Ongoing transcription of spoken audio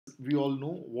we all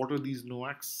know, what are these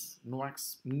NOACs?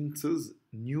 NOACs means is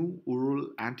new oral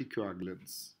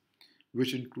anticoagulants,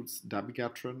 which includes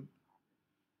Dabigatran,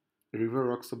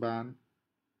 Rivaroxaban,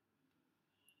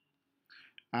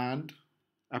 and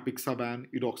apixaban,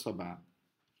 edoxaban.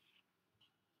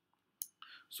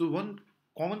 So one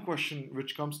common question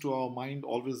which comes to our mind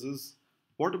always is,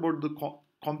 what about the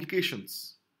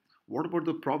complications? What about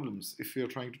the problems if we are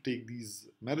trying to take these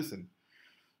medicine?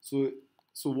 So,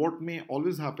 so what may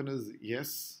always happen is,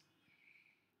 yes,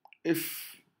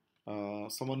 if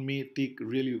someone may take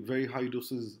really very high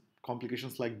doses,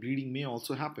 complications like bleeding may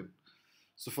also happen.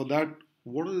 So for that,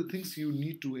 what are the things you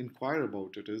need to inquire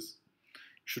about? It is,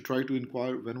 you should try to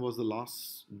inquire when was the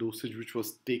last dosage which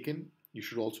was taken. You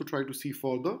should also try to see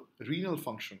for the renal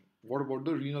function. What about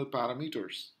the renal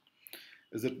parameters?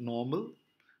 Is it normal?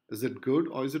 Is it good,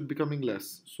 or is it becoming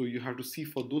less? So you have to see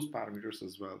for those parameters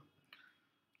as well.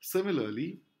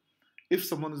 Similarly, if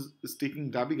someone is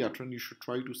taking dabigatran, you should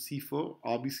try to see for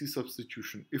RBC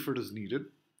substitution if it is needed.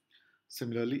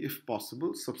 Similarly, if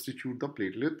possible, substitute the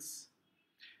platelets,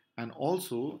 and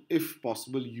also, if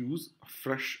possible, use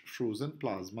fresh frozen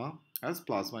plasma as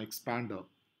plasma expander.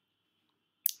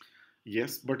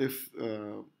 Yes, but if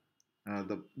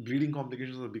the bleeding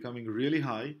complications are becoming really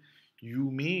high, you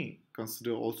may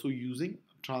consider also using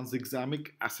tranexamic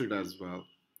acid as well.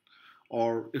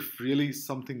 Or if really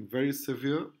something very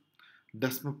severe,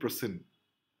 desmopressin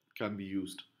can be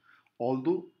used.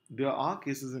 Although there are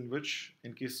cases in which,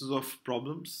 in cases of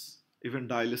problems, even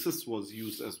dialysis was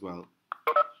used as well.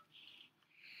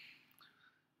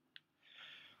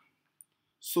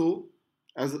 So,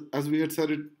 as we had said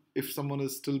it, if someone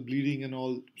is still bleeding and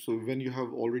all, so when you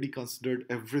have already considered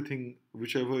everything,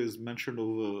 whichever is mentioned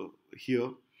over here,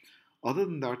 other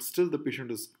than that, still the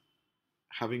patient is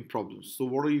having problems. So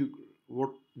what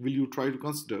will you try to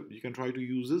consider? You can try to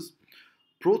use this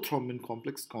prothrombin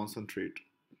complex concentrate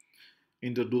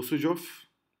in the dosage of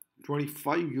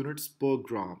 25 units per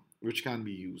gram, which can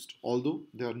be used. Although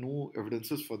there are no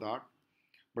evidences for that,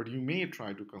 but you may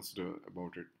try to consider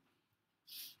about it.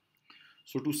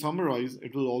 So to summarize,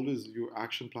 it will always, your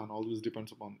action plan always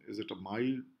depends upon, is it a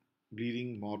mild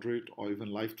bleeding, moderate, or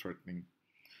even life-threatening?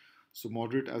 So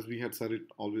moderate, as we had said it,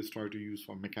 always try to use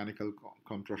for mechanical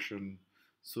compression,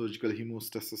 surgical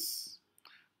hemostasis.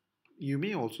 You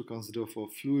may also consider for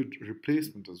fluid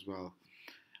replacement as well.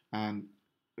 And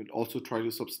also try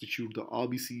to substitute the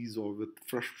RBCs or with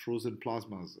fresh frozen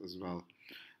plasmas as well.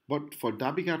 But for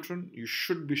dabigatran, you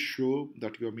should be sure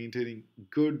that you are maintaining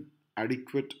good,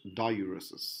 adequate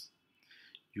diuresis.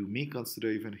 You may consider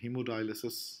even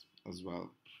hemodialysis as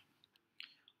well.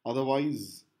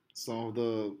 Otherwise, some of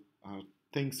the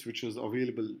things which is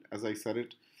available, as I said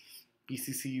it,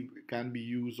 PCC can be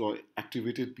used, or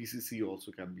activated PCC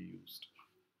also can be used.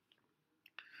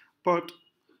 But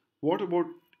what about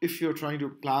if you're trying to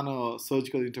plan a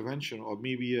surgical intervention or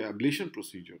maybe an ablation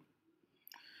procedure?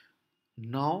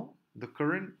 Now, the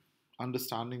current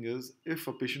understanding is, if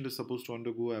a patient is supposed to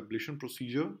undergo an ablation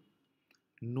procedure,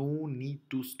 no need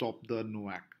to stop the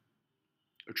NOAC.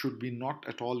 It should be not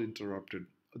at all interrupted.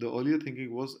 The earlier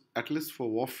thinking was, at least for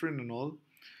warfarin and all,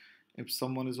 if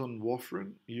someone is on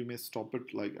warfarin, you may stop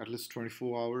it like at least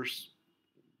 24 hours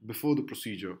before the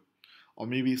procedure, or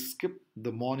maybe skip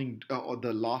the morning or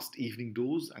the last evening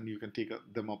dose and you can take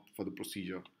them up for the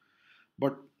procedure,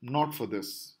 but not for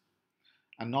this.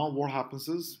 And now what happens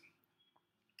is,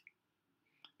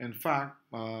 in fact,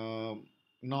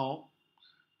 now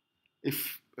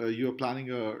if you are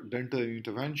planning a dental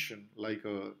intervention like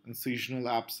a incisional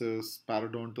abscess,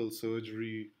 parodontal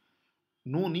surgery,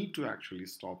 no need to actually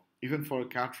stop. Even for a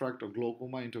cataract or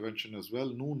glaucoma intervention as well,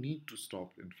 no need to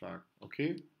stop, in fact,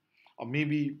 okay? Or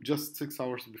maybe just 6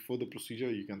 hours before the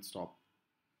procedure, you can stop.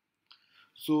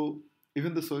 So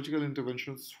even the surgical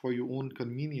interventions, for your own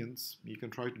convenience, you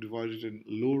can try to divide it in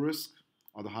low risk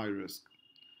or the high risk.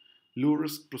 Low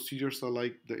risk procedures are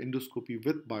like the endoscopy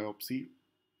with biopsy,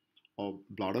 or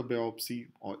bladder biopsy,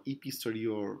 or EP study,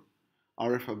 or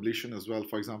RF ablation as well.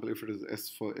 For example, if it is S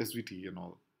for SVT and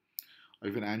all, or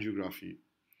even angiography.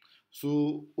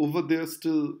 So over there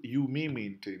still you may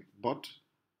maintain, but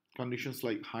conditions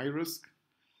like high risk,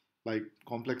 like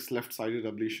complex left-sided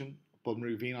ablation,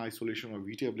 pulmonary vein isolation or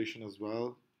VT ablation as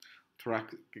well,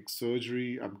 thoracic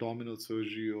surgery, abdominal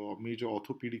surgery, or major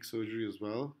orthopedic surgery as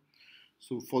well.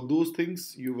 So for those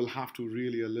things, you will have to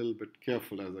really a little bit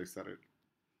careful, as I said it.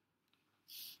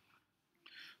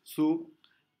 So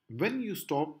when you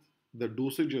stop the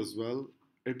dosage as well,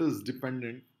 it is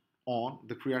dependent on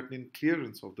the creatinine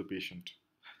clearance of the patient.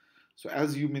 So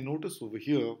as you may notice over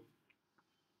here,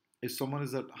 if someone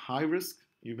is at high risk,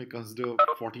 you may consider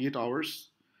 48 hours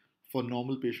For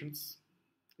normal patients,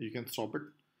 you can stop it.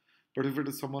 But if it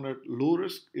is someone at low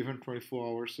risk, even 24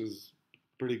 hours is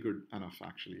pretty good enough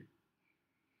actually.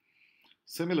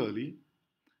 Similarly,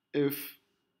 if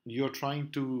you're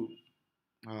trying to,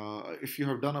 if you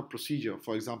have done a procedure,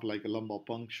 for example, like a lumbar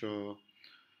puncture,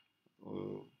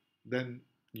 uh, then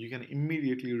you can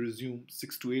immediately resume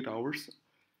 6 to 8 hours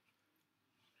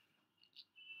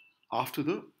after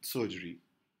the surgery.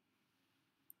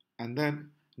 And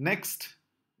then next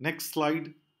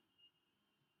slide.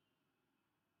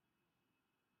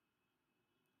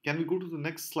 Can we go to the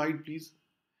next slide, please?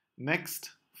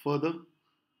 Next, further.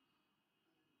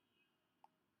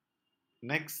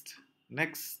 Next,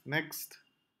 next.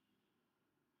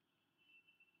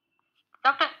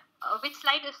 Doctor, which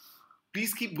slide is?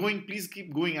 Please keep going. Please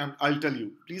keep going. I'll tell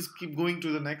you. Please keep going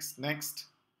to the next. Next.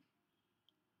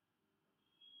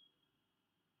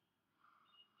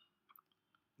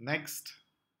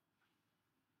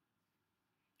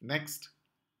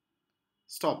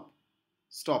 Stop.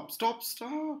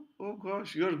 Oh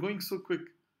gosh, you are going so quick.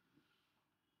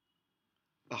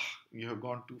 You have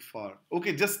gone too far.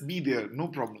 Okay, just be there. No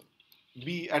problem.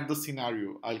 Be at the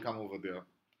scenario. I'll come over there.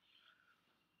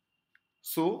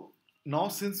 So now,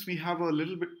 since we have a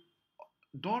little bit,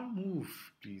 don't move,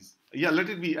 please. Yeah, let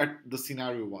it be at the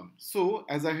scenario one. So,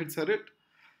 as I had said it,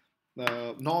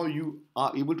 now you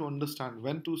are able to understand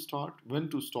when to start, when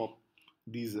to stop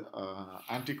these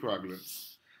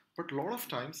anticoagulants. But a lot of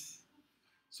times,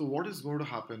 so what is going to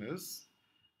happen is,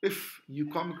 if you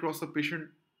come across a patient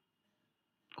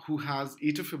who has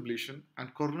atrial fibrillation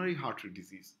and coronary artery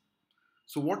disease,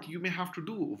 so what you may have to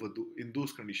do in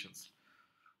those conditions.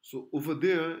 So over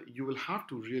there, you will have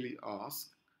to really ask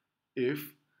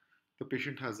if the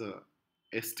patient has a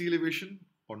ST elevation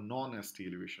or non-ST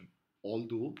elevation,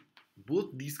 although both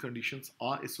these conditions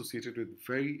are associated with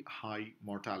very high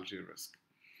mortality risk.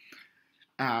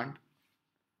 And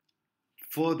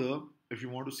further, if you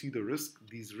want to see the risk,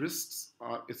 these risks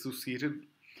are associated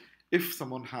if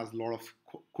someone has a lot of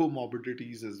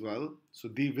comorbidities as well, so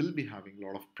they will be having a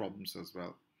lot of problems as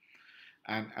well.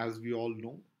 And as we all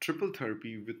know, triple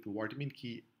therapy with vitamin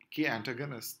K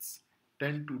antagonists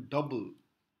tend to double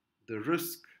the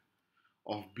risk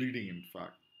of bleeding, in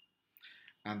fact.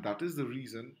 And that is the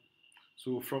reason.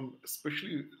 So, from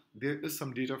especially, there is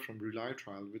some data from Rely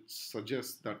trial which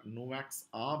suggests that NOACs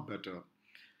are better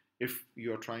if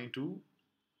you are trying to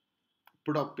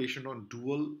put a patient on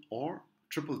dual or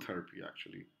triple therapy,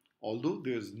 actually. Although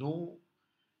there is no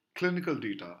clinical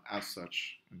data as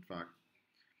such, in fact.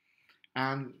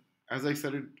 And as I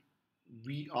said,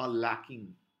 we are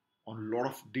lacking on a lot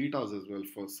of data as well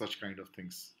for such kind of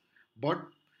things. But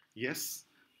yes,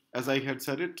 as I had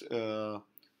said it,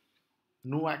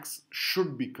 NOACs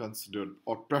should be considered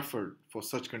or preferred for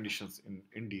such conditions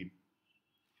indeed.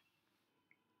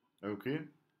 Okay.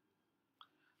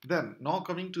 Then now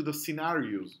coming to the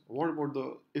scenarios. What about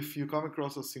the if you come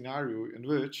across a scenario in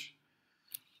which,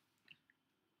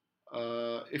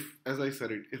 if as I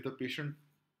said it, if the patient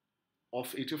of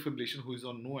atrial fibrillation who is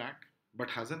on NOAC but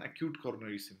has an acute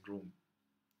coronary syndrome,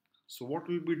 so what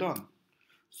will be done?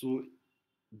 So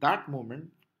that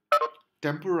moment,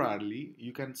 temporarily,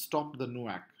 you can stop the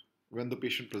NOAC when the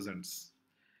patient presents,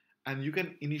 and you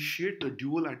can initiate the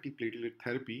dual antiplatelet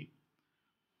therapy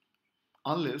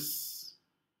unless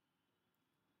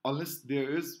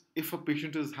there is, if a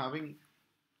patient is having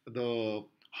the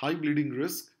high bleeding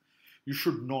risk, you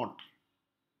should not.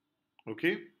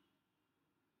 Okay,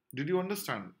 did you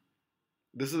understand?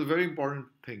 This is a very important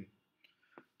thing.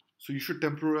 So you should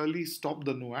temporarily stop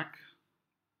the NOAC.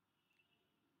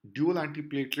 Dual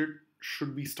antiplatelet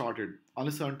should be started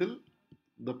unless until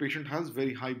the patient has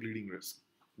very high bleeding risk.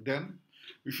 Then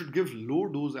you should give low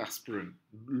dose aspirin.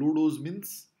 Low dose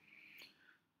means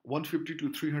 150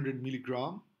 to 300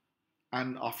 milligram,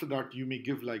 and after that you may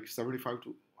give like 75 to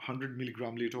 100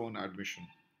 milligram later on admission.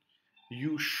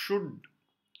 You should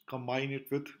combine it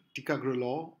with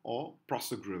ticagrelor or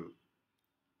prasugrel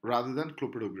rather than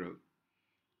clopidogrel.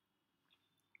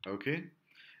 Okay.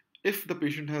 If the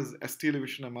patient has ST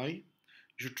elevation MI,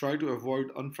 you should try to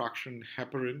avoid unfractioned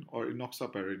heparin or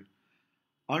enoxaparin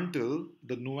until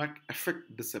the NOAC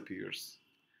effect disappears.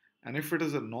 And if it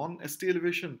is a non-ST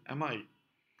elevation MI,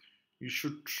 you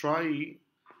should try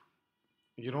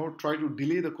to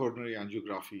delay the coronary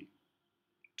angiography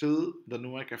till the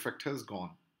NOAC effect has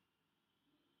gone.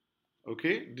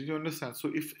 Okay, did you understand?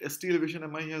 So if ST elevation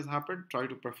MI has happened, try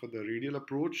to prefer the radial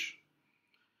approach,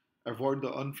 avoid the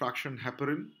unfractioned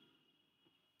heparin.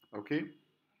 Okay,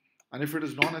 and if it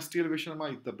is non-ST elevation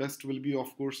MI, the best will be,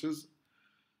 of course, is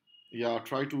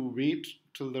try to wait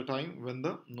till the time when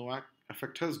the NOAC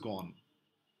effect has gone.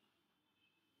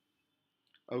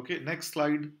 Okay, next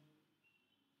slide.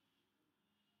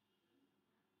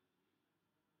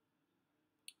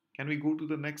 Can we go to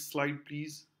the next slide,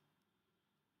 please?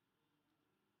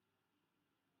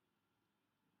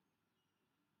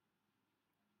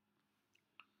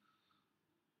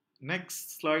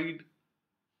 Next slide.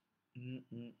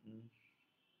 Mm-mm-mm.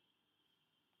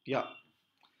 Yeah.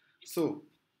 So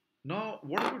now,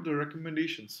 what about the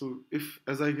recommendations? So, if,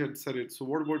 as I had said it, so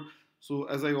what about, so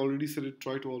as I already said it,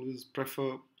 try to always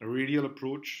prefer a radial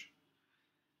approach.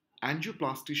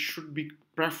 Angioplasty should be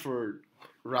preferred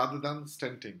rather than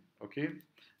stenting, okay?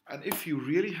 And if you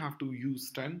really have to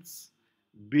use stents,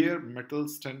 bare metal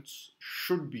stents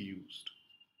should be used.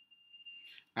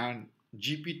 And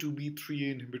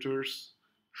GP2B3A inhibitors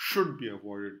should be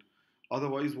avoided.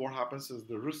 Otherwise, what happens is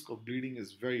the risk of bleeding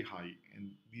is very high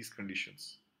in these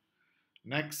conditions.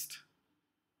 Next,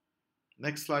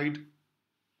 next slide.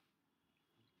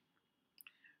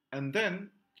 And then,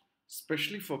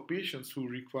 especially for patients who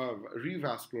require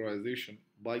revascularization,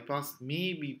 bypass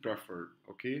may be preferred,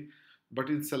 okay? But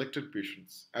in selected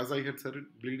patients, as I had said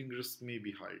it, bleeding risk may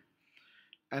be high.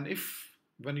 And if,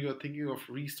 when you are thinking of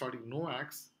restarting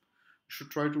NOACs, you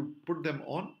should try to put them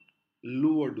on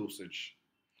lower dosage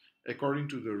according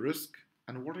to the risk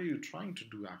and what are you trying to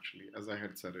do actually, as I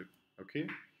had said it, okay?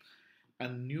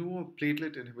 And newer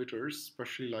platelet inhibitors,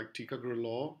 especially like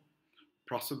ticagrelor,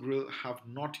 prasugrel, have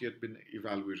not yet been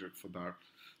evaluated for that.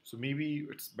 So maybe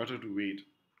it's better to wait.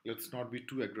 Let's not be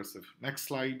too aggressive. Next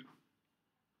slide.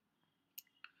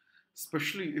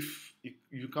 Especially if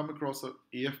you come across a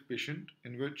AF patient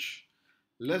in which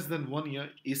less than 1 year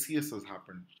ACS has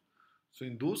happened. So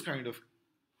in those kind of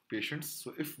patients,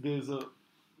 so if there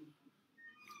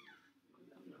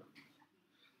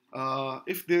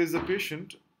is a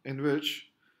patient in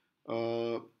which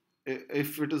uh,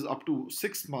 if it is up to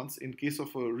 6 months in case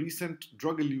of a recent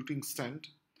drug-eluting stent,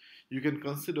 you can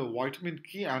consider vitamin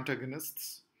K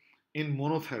antagonists in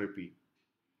monotherapy,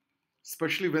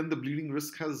 especially when the bleeding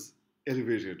risk has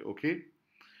elevated, okay?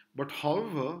 But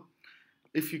however,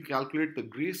 if you calculate the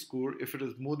gray score, if it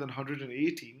is more than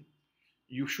 118,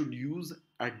 you should use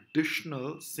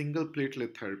additional single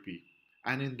platelet therapy.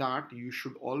 And in that, you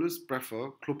should always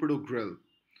prefer clopidogrel,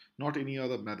 not any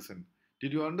other medicine.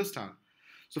 Did you understand?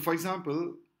 So, for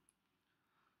example,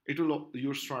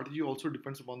 your strategy also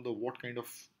depends upon the what kind of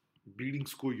bleeding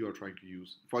score you are trying to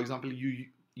use. For example,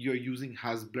 you are using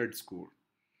has bled score,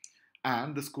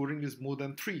 and the scoring is more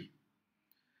than 3.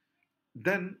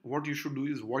 Then what you should do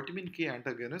is vitamin K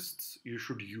antagonists you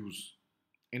should use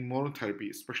in monotherapy,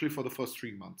 especially for the first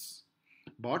 3 months.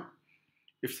 But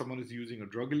if someone is using a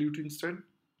drug-eluting stent,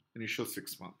 initial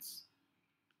 6 months.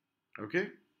 Okay.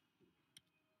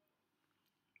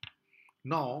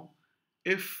 Now,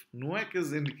 if NOAC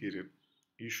is indicated,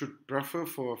 you should prefer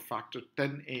for factor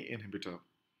 10A inhibitor,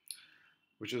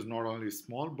 which is not only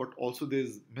small but also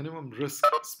there's minimum risk,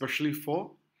 especially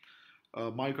for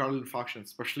myocardial infarction,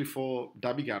 especially for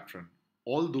dabigatran.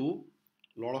 Although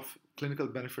a lot of clinical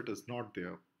benefit is not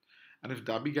there, and if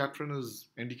dabigatran is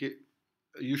indicate,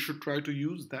 you should try to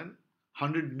use then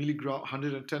 100 milligram,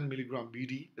 110 milligram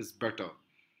BD is better.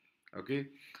 Okay,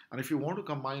 and if you want to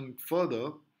combine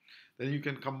further, then you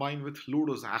can combine with low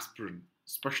dose aspirin,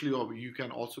 especially, or you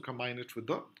can also combine it with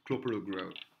the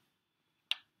clopidogrel.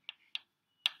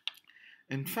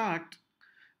 In fact,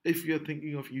 if you are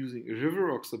thinking of using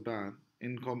Rivaroxaban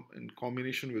in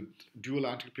combination with dual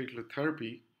antiplatelet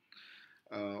therapy,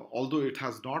 although it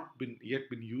has not been yet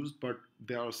been used, but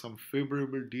there are some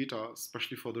favorable data,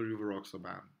 especially for the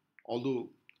Rivaroxaban. Although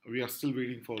we are still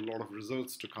waiting for a lot of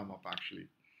results to come up actually.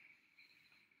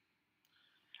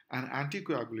 An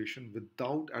anticoagulation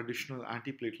without additional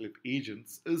antiplatelet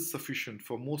agents is sufficient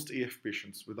for most AF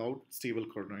patients without stable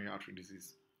coronary artery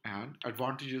disease. And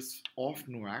advantages of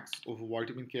NOACs over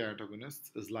vitamin K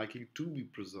antagonists is likely to be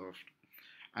preserved.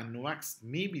 And NOACs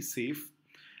may be safe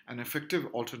and effective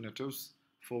alternatives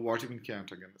for vitamin K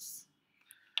antagonists.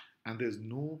 And there's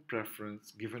no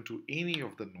preference given to any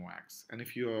of the NOACs. And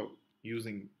if you're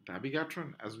using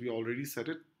Dabigatran, as we already said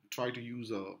it, try to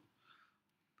use a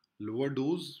lower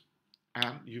dose,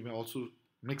 and you may also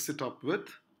mix it up with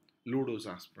low dose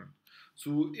aspirin.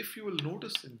 So if you will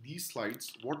notice in these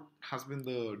slides, what has been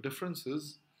the difference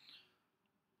is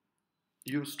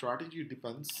your strategy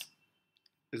depends,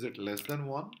 is it less than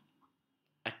 1,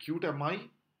 acute MI,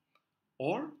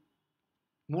 or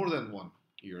more than 1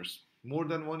 years? More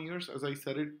than 1 years, as I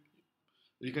said it,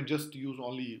 you can just use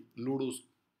only low dose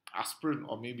aspirin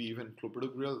or maybe even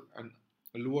clopidogrel and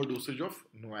a lower dosage of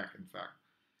NOAC in fact.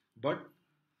 But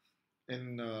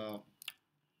in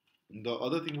the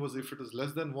other thing was if it is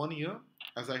less than 1 year,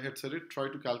 as I had said it, try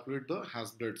to calculate the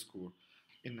Hasbled score.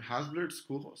 In Hasbled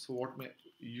score, so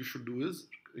you should do is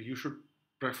you should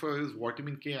prefer is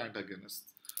vitamin K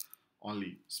antagonists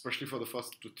only, especially for the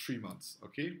first 3 months.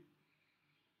 Okay.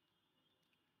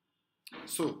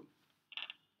 So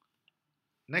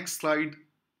next slide.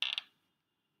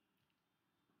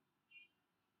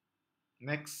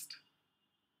 Next.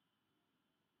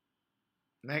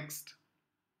 Next.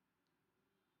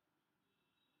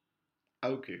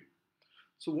 Okay.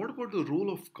 So what about the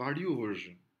role of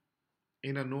cardioversion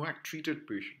in a NOAC treated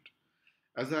patient?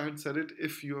 As I had said it,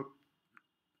 if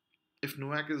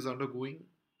NOAC is undergoing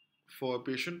for a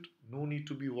patient, no need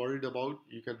to be worried about.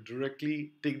 You can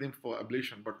directly take them for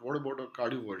ablation. But what about a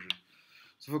cardioversion?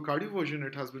 So for cardioversion,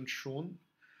 it has been shown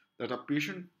that a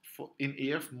patient in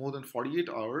AF more than 48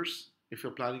 hours, if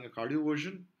you're planning a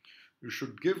cardioversion, you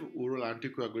should give oral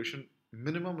anticoagulation.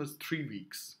 Minimum is 3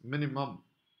 weeks, minimum.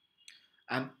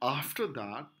 And after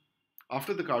that,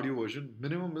 after the cardioversion,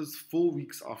 minimum is 4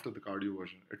 weeks after the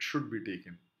cardioversion. It should be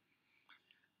taken.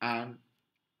 And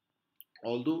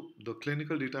although the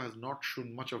clinical data has not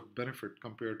shown much of benefit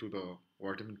compared to the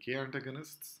vitamin K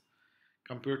antagonists,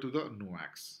 compared to the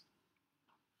NOACs.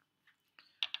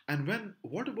 And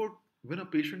what about when a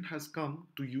patient has come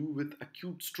to you with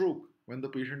acute stroke, when the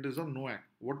patient is on NOAC?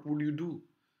 What would you do?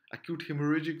 Acute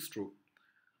hemorrhagic stroke.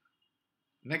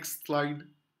 Next slide.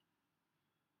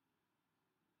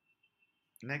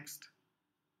 Next.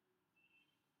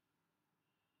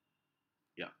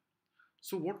 Yeah.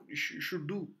 So what you should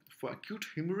do for acute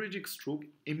hemorrhagic stroke,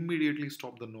 immediately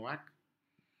stop the NOAC.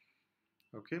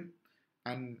 Okay.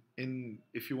 And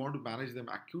if you want to manage them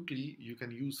acutely, you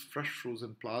can use fresh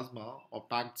frozen plasma or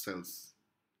packed cells.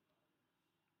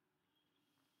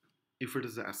 If it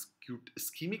is an acute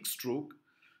ischemic stroke,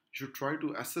 you should try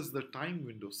to assess the time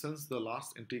window since the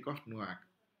last intake of NOAC.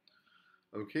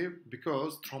 Okay,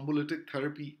 because thrombolytic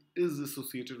therapy is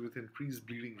associated with increased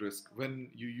bleeding risk when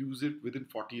you use it within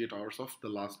 48 hours of the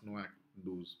last NOAC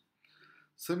dose.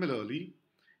 Similarly,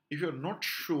 if you're not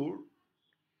sure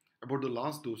about the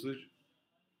last dosage,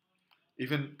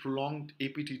 even prolonged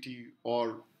APTT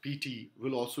or PT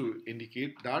will also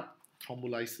indicate that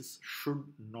thrombolysis should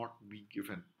not be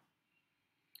given.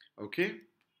 Okay,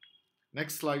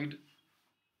 next slide.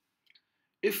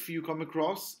 If you come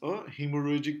across a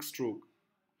hemorrhagic stroke,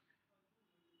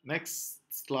 next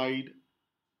slide.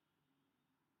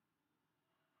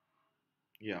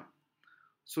 Yeah.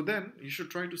 So then you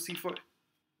should try to see for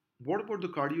what about the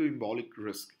cardioembolic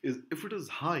risk? Is if it is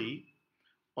high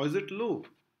or is it low?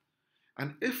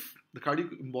 And if the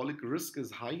cardioembolic risk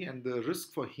is high and the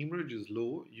risk for hemorrhage is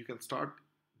low, you can start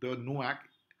the NOAC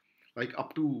like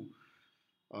up to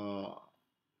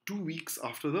 2 weeks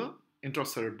after the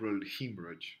intracerebral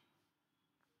hemorrhage.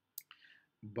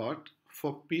 But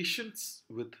for patients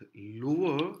with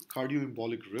lower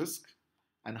cardioembolic risk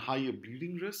and higher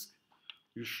bleeding risk,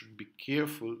 you should be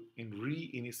careful in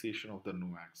reinitiation of the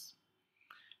NOACs.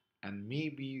 And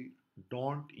maybe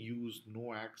don't use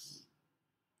NOACs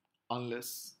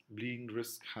unless bleeding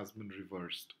risk has been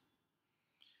reversed.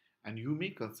 And you may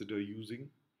consider using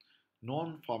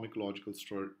non-pharmacological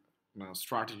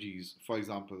strategies, for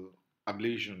example,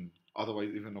 ablation,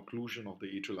 otherwise even occlusion of the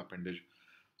atrial appendage.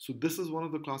 So this is one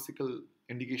of the classical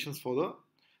indications for the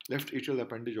left atrial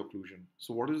appendage occlusion.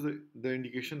 So what is the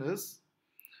indication is,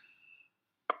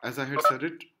 as I had said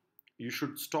it, you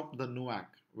should stop the NOAC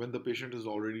when the patient is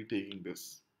already taking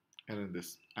this. And in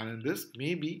this,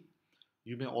 maybe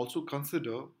you may also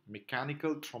consider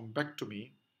mechanical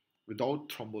thrombectomy without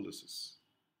thrombolysis.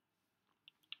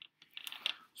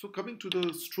 So coming to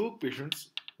the stroke patients,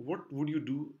 what would you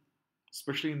do,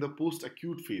 especially in the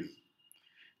post-acute phase?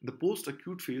 In the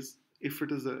post-acute phase, if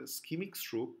it is a ischemic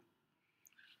stroke,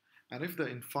 and if the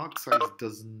infarct size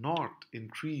does not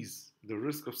increase the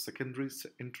risk of secondary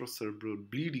intracerebral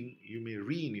bleeding, you may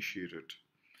reinitiate it.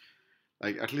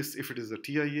 Like at least if it is a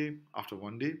TIA after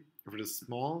 1 day, if it is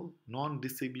small,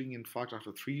 non-disabling infarct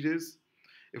after 3 days,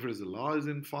 if it is a large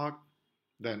infarct,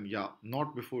 then yeah,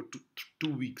 not before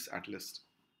 2 weeks at least.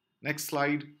 Next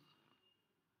slide.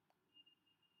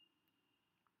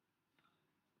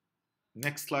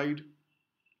 Next slide.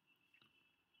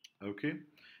 Okay.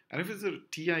 And if it's a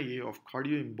TIA of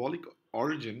cardioembolic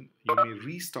origin, you may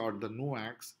restart the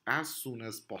NOACs as soon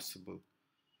as possible.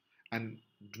 And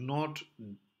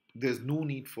there's no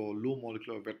need for low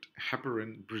molecular weight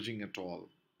heparin bridging at all.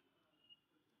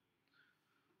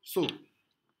 So,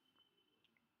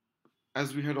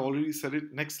 as we had already said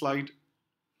it, next slide.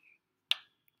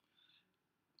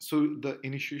 So the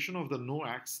initiation of the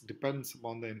NOACs depends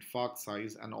upon the infarct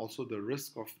size and also the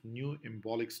risk of new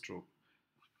embolic stroke.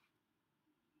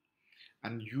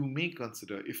 And you may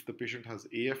consider if the patient has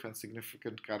AF and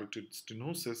significant carotid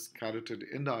stenosis, carotid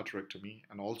endarterectomy,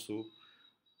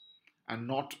 and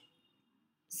not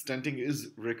stenting is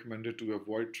recommended to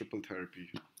avoid triple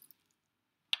therapy.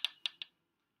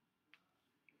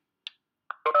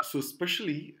 So,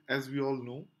 especially as we all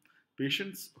know,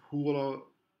 patients who are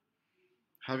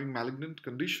having malignant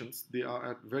conditions, they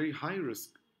are at very high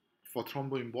risk for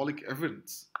thromboembolic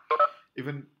events.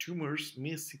 Even tumors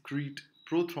may secrete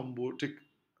prothrombotic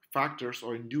factors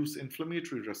or induce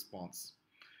inflammatory response.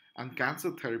 And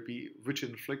cancer therapy, which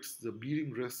inflicts the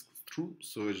bleeding risk through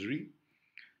surgery,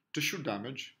 tissue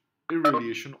damage,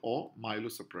 irradiation, or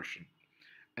myelosuppression.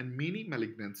 And many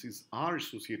malignancies are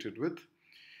associated with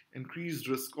increased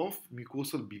risk of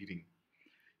mucosal bleeding.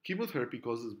 Chemotherapy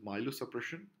causes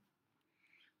myelosuppression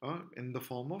in the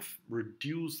form of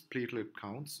reduced platelet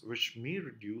counts, which may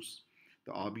reduce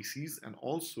the RBCs and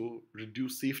also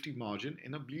reduce safety margin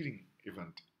in a bleeding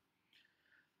event.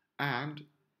 And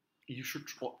you should,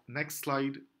 next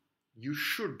slide, you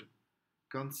should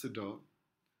consider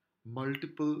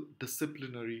multiple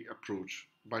disciplinary approach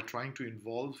by trying to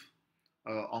involve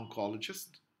an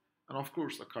oncologist and of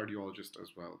course a cardiologist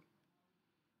as well.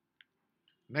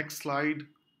 Next slide.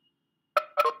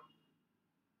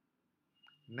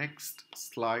 Next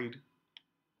slide.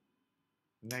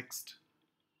 Next.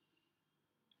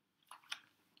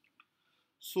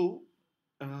 So,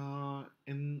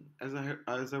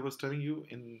 as I was telling you,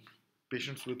 in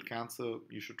patients with cancer,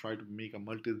 you should try to make a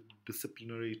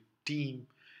multidisciplinary team,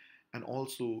 and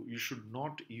also you should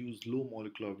not use low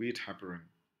molecular weight heparin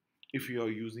if you are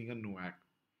using a NOAC,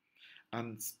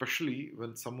 and especially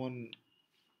when someone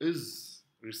is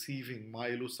receiving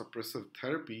myelosuppressive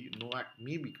therapy, NOAC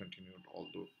may be continued.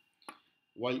 Although,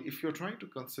 while if you're trying to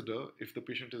consider if the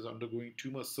patient is undergoing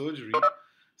tumor surgery,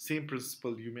 same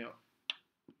principle you may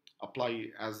apply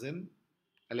as in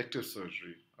elective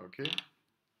surgery. Okay,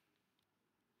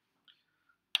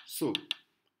 so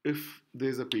if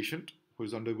there's a patient who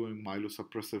is undergoing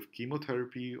myelosuppressive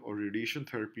chemotherapy or radiation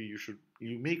therapy,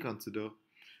 you may consider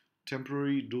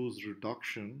temporary dose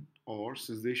reduction or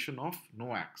cessation of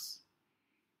NOACs.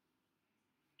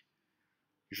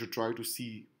 You should try to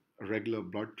see regular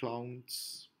blood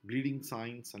counts, bleeding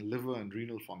signs, and liver and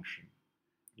renal function.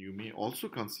 You may also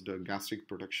consider gastric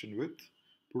protection with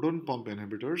proton pump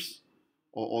inhibitors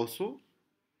or also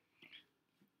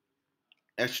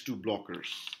H2 blockers.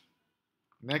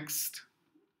 Next,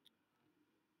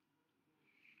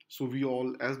 so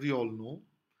as we all know,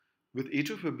 with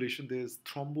atrial fibrillation there is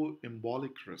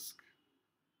thromboembolic risk,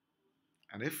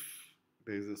 and if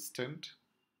there is a stent,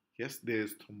 yes, there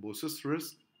is thrombosis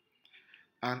risk.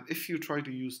 And if you try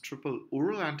to use triple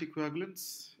oral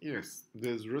anticoagulants, yes,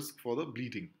 there's risk for the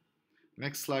bleeding.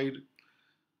 Next slide.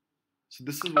 So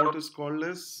this is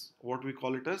what we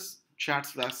call it as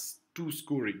CHATS-2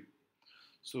 scoring.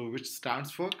 So which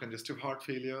stands for congestive heart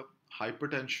failure,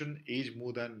 hypertension, age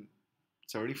more than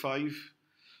 75.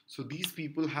 So these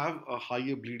people have a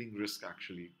higher bleeding risk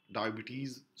actually.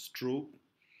 Diabetes, stroke,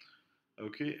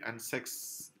 okay, and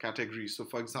sex category. So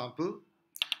for example,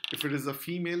 if it is a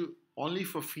female, only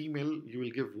for female you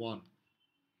will give 1.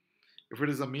 If it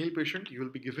is a male patient, you will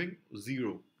be giving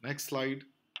 0. Next slide.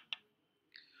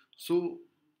 So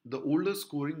the older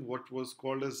scoring, what was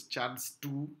called as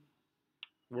CHATS-2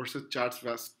 versus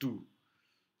CHATS-2.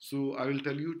 So I will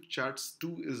tell you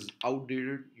CHATS-2 is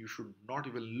outdated. You should not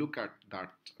even look at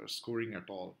that scoring at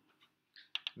all.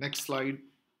 Next slide.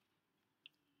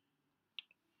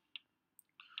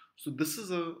 So this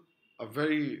is a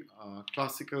very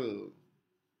classical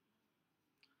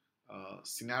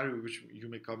scenario which you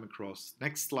may come across.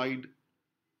 Next slide.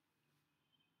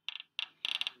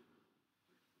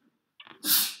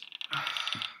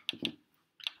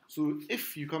 So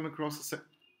if you come across,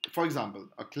 for example,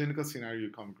 a clinical scenario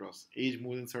you come across, age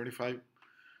more than 75, you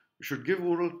should give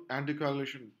oral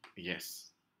anticoagulation,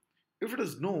 yes. If it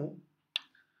is no,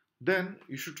 then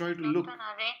you should try to look. Dr.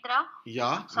 Narendra,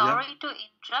 Yeah. sorry to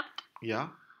interrupt. Yeah.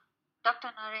 Dr.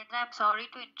 Narendra, I'm sorry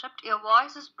to interrupt. Your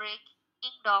voice is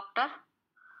breaking, doctor.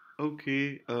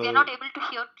 Okay. We are not able to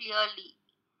hear clearly.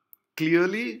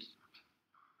 Clearly?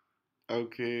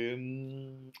 Okay.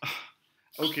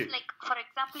 Okay. Means like, for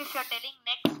example, if you're telling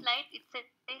next slide, it says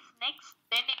next,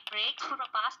 then it breaks for a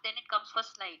pass, then it comes for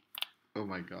slide. Oh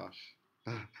my gosh.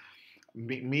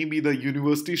 Maybe the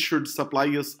university should supply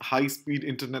us high-speed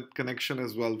internet connection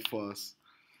as well for us,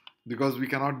 because we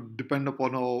cannot depend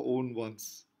upon our own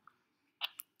ones.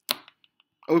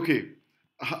 Okay.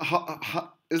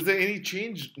 Is there any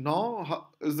change now?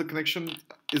 Is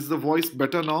the voice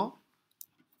better now?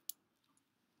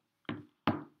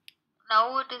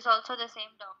 Now it is also the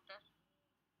same, doctor.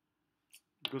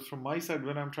 Because from my side,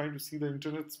 when I'm trying to see the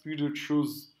internet speed, it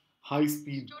shows high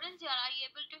speed. Students, are you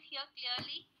able to hear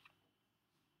clearly?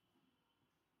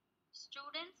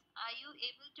 Students, are you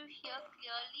able to hear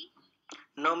clearly?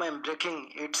 No, ma'am,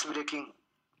 breaking. It's breaking.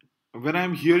 When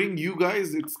I'm hearing you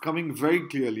guys, it's coming very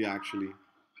clearly actually.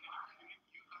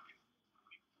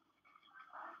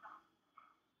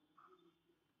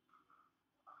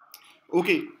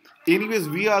 Okay. Anyways,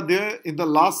 we are there in the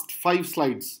last 5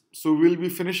 slides. So we'll be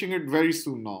finishing it very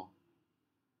soon now.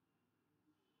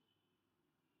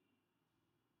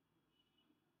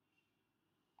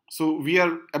 So we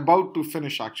are about to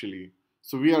finish actually.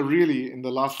 So we are really in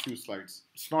the last few slides.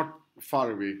 It's not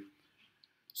far away.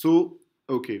 So,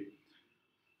 okay.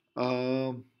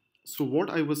 Um, so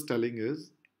what I was telling is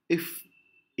if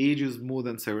age is more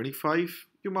than 75,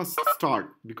 you must start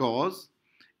because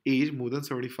age more than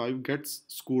 75 gets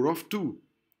score of 2.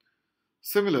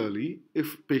 Similarly,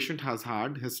 if patient has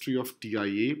had history of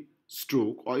TIA,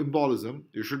 stroke or embolism,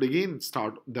 you should again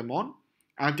start them on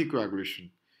anticoagulation.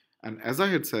 And as I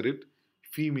had said it,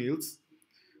 females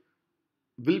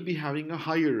will be having a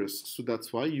higher risk, so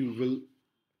that's why you will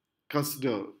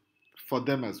consider for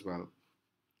them as well.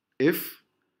 If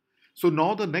so,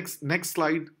 now the next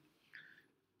slide,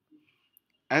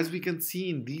 as we can see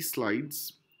in these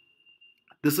slides,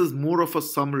 this is more of a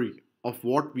summary of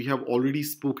what we have already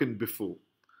spoken before.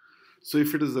 So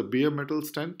if it is a bare metal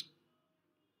stent,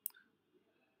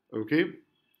 okay,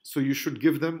 so you should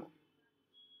give them,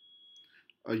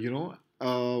 you know,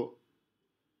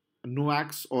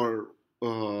 NOACs or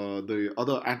the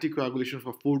other anticoagulation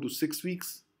for 4 to 6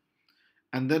 weeks,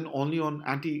 and then only on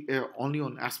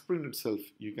aspirin itself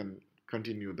you can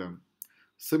continue them.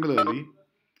 Similarly,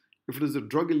 if it is a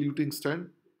drug-eluting stent,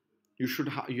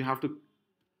 you have to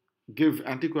give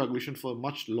anticoagulation for a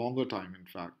much longer time. In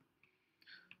fact,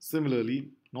 similarly,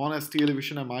 non-ST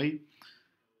elevation MI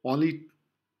only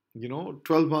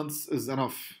 12 months is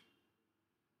enough.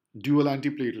 Dual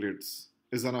antiplatelets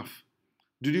is enough.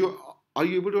 Did you Are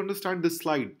you able to understand this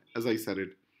slide as I said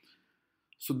it?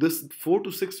 So this 4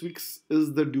 to 6 weeks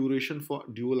is the duration for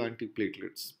dual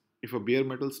antiplatelets. If a bare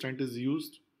metal stent is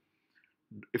used,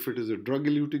 if it is a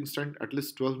drug-eluting stent, at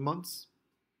least 12 months.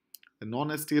 A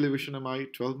non-ST elevation MI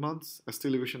 12 months, ST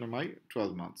elevation MI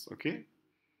 12 months. Okay.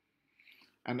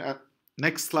 And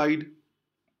next slide.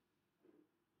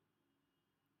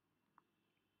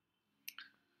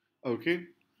 Okay.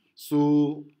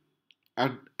 So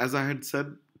as I had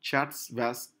said, CHATS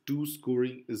VAS 2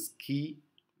 scoring is key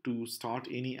to start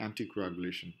any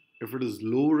anticoagulation. If it is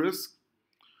low risk,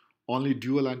 only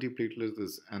dual antiplatelet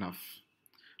is enough.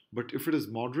 But if it is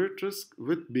moderate risk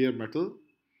with bare metal,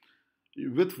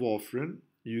 with warfarin,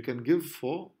 you can give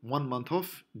for 1 month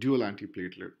of dual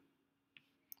antiplatelet.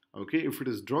 Okay, if it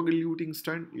is drug-eluting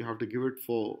stent, you have to give it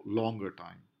for longer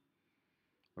time.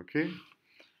 Okay,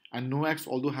 and NOACs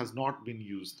although has not been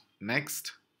used.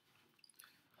 Next.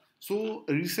 So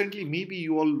recently, maybe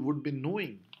you all would be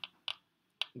knowing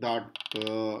that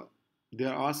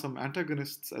there are some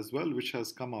antagonists as well which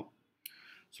has come up.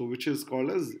 So which is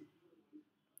called as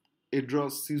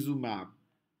idracizumab.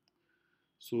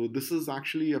 So this is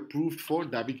actually approved for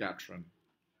Dabigatran.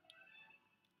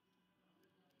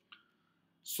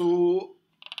 So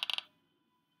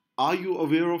are you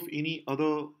aware of any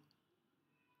other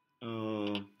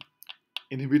uh,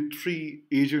 inhibitory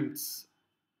agents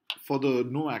for the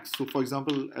NOACs? So for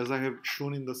example, as I have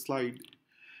shown in the slide,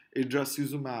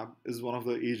 idracizumab is one of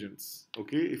the agents.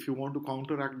 Okay, if you want to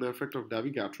counteract the effect of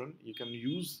Dabigatran, you can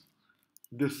use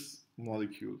this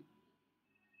molecule.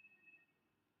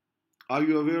 Are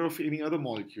you aware of any other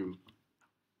molecule?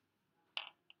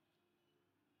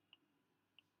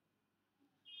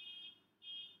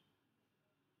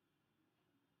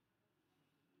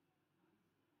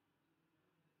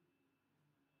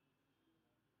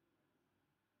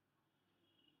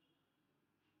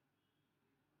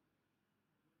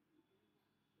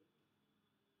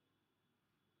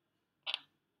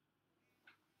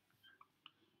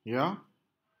 Yeah.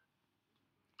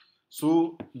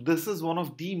 So this is one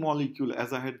of the molecule,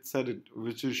 as I had said it,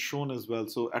 which is shown as well.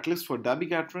 So at least for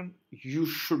Dabigatran, you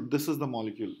should. This is the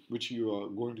molecule which you are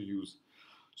going to use.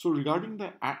 So regarding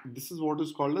this is what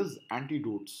is called as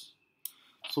antidotes.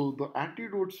 So the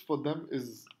antidotes for them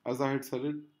is, as I had said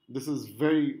it, this is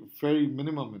very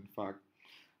minimum. In fact,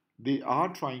 they are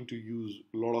trying to use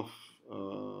a lot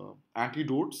of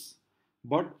antidotes,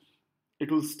 but it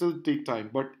will still take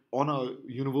time. But on a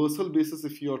universal basis,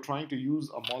 if you are trying to use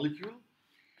a molecule,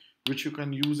 which you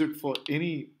can use it for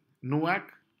any NOAC,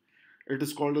 it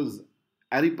is called as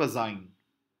aripazine.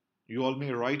 You all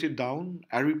may write it down,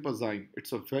 aripazine.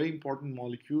 It's a very important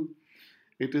molecule.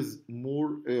 it is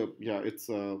more, it's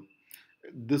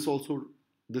this also,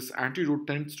 this antidote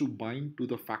tends to bind to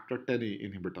the factor 10A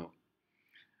inhibitor,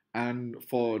 and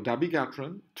for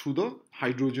dabigatran through the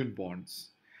hydrogen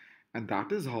bonds, and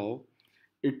that is how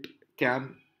it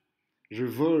can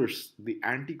reverse the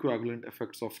anticoagulant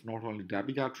effects of not only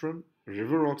dabigatran,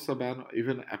 rivaroxaban, or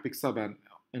even apixaban.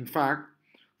 In fact,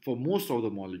 for most of the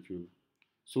molecule.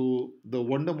 So the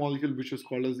wonder molecule, which is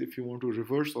called as, if you want to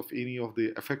reverse of any of the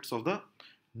effects of the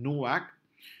NOAC,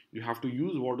 you have to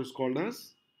use what is called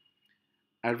as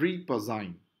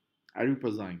aripazine.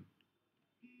 Aripazine.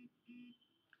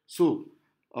 So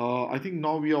I think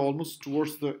now we are almost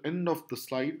towards the end of the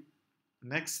slide.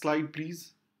 Next slide,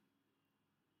 please.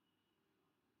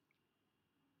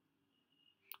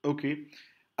 Okay.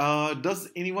 Does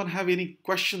anyone have any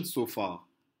questions so far?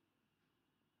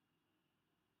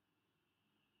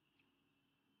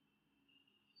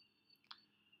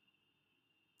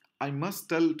 I must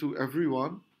tell to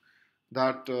everyone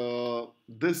that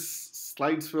this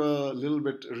slides were a little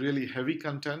bit really heavy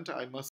content. I must